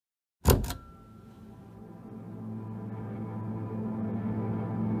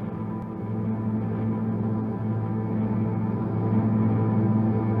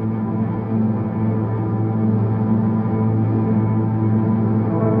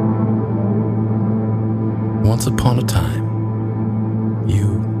Once upon a time,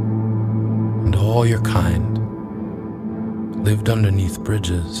 you and all your kind lived underneath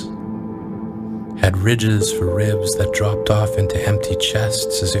bridges, had ridges for ribs that dropped off into empty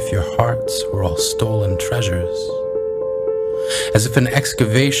chests as if your hearts were all stolen treasures. As if an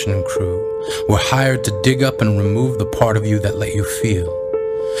excavation crew were hired to dig up and remove the part of you that let you feel.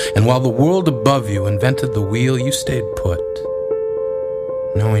 And while the world above you invented the wheel, you stayed put,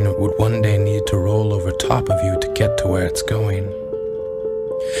 knowing it would one day need to roll over top of you to get to where it's going.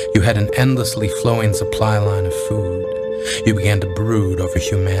 You had an endlessly flowing supply line of food. You began to brood over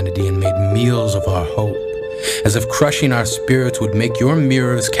humanity and made meals of our hope, as if crushing our spirits would make your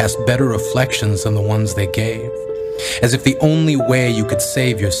mirrors cast better reflections than the ones they gave. As if the only way you could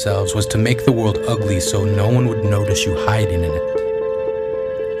save yourselves was to make the world ugly so no one would notice you hiding in it.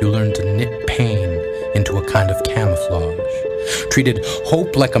 You learned to knit pain into a kind of camouflage, treated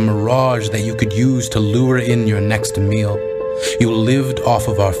hope like a mirage that you could use to lure in your next meal. You lived off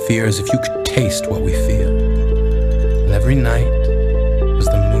of our fears if you could taste what we feel. And every night, as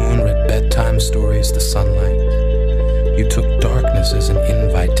the moon read bedtime stories to sunlight, you took darkness as an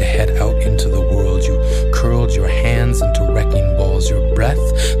invite to head out into the world. You curled your hands into wrecking balls. Your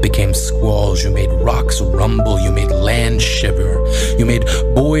breath became squalls. You made rocks rumble. You made land shiver. You made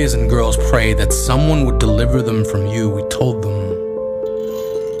boys and girls pray that someone would deliver them from you. We told them,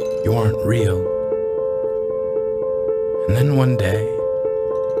 you aren't real. And then one day,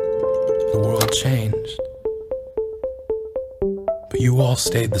 the world changed. But you all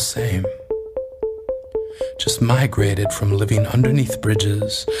stayed the same. Just migrated from living underneath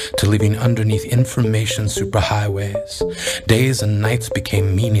bridges to living underneath information superhighways. Days and nights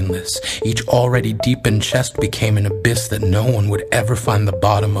became meaningless. Each already deepened chest became an abyss that no one would ever find the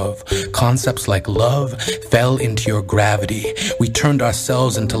bottom of. Concepts like love fell into your gravity. We turned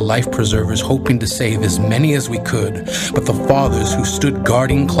ourselves into life preservers, hoping to save as many as we could. But the fathers who stood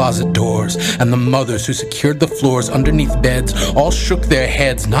guarding closet doors and the mothers who secured the floors underneath beds all shook their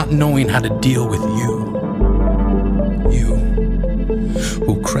heads, not knowing how to deal with you. You,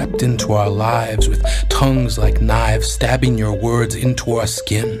 who crept into our lives with tongues like knives, stabbing your words into our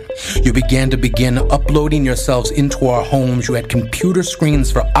skin. You began uploading yourselves into our homes. You had computer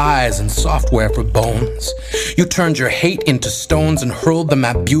screens for eyes and software for bones. You turned your hate into stones and hurled them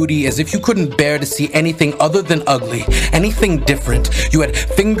at beauty as if you couldn't bear to see anything other than ugly, anything different. You had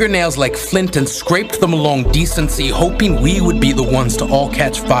fingernails like flint and scraped them along decency, hoping we would be the ones to all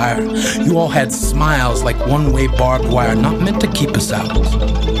catch fire. You all had smiles like one-way barbed wire, not meant to keep us out,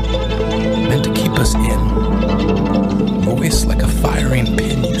 meant to keep us in. Voice like a firing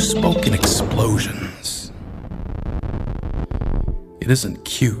pin, you spoke in explosions. It isn't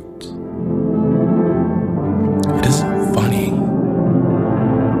cute. It isn't funny.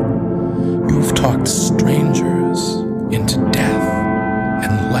 You've talked strangers into death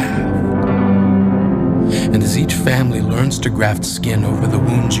and laughed. And as each family learns to graft skin over the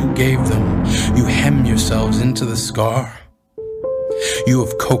wounds you gave them, you hem yourselves into the scar. You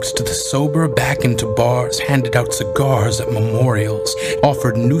have coaxed the sober back into bars, handed out cigars at memorials,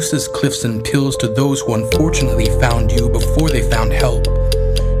 offered nooses, cliffs, and pills to those who unfortunately found you before they found help.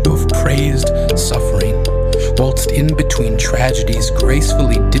 You have praised suffering, waltzed in between tragedies,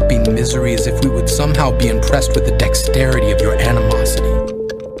 gracefully dipping misery as if we would somehow be impressed with the dexterity of your animosity.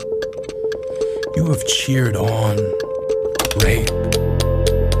 You have cheered on rape,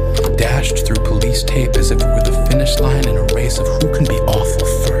 dashed through police tape as if it were the finish line in a race of who can be awful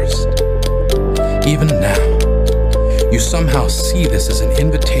first. Even now, you somehow see this as an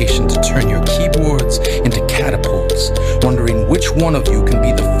invitation to turn your keyboards into catapults, wondering which one of you can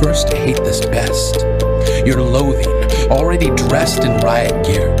be the first to hate this best. Your loathing, already dressed in riot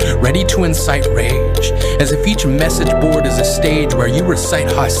gear, ready to incite rage, as if each message board is a stage where you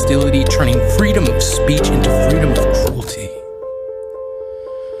recite hostility, turning freedom of speech into freedom of cruelty.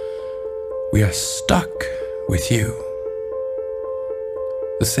 We are stuck with you,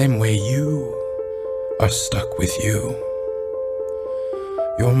 the same way you are stuck with you.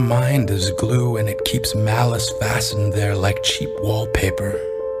 Your mind is glue and it keeps malice fastened there like cheap wallpaper.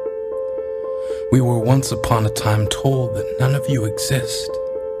 We were once upon a time told that none of you exist.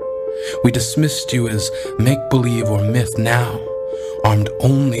 We dismissed you as make-believe or myth. Now, armed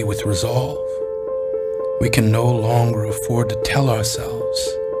only with resolve, we can no longer afford to tell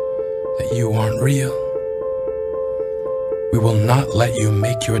ourselves that you aren't real. We will not let you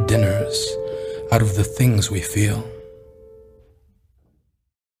make your dinners out of the things we feel.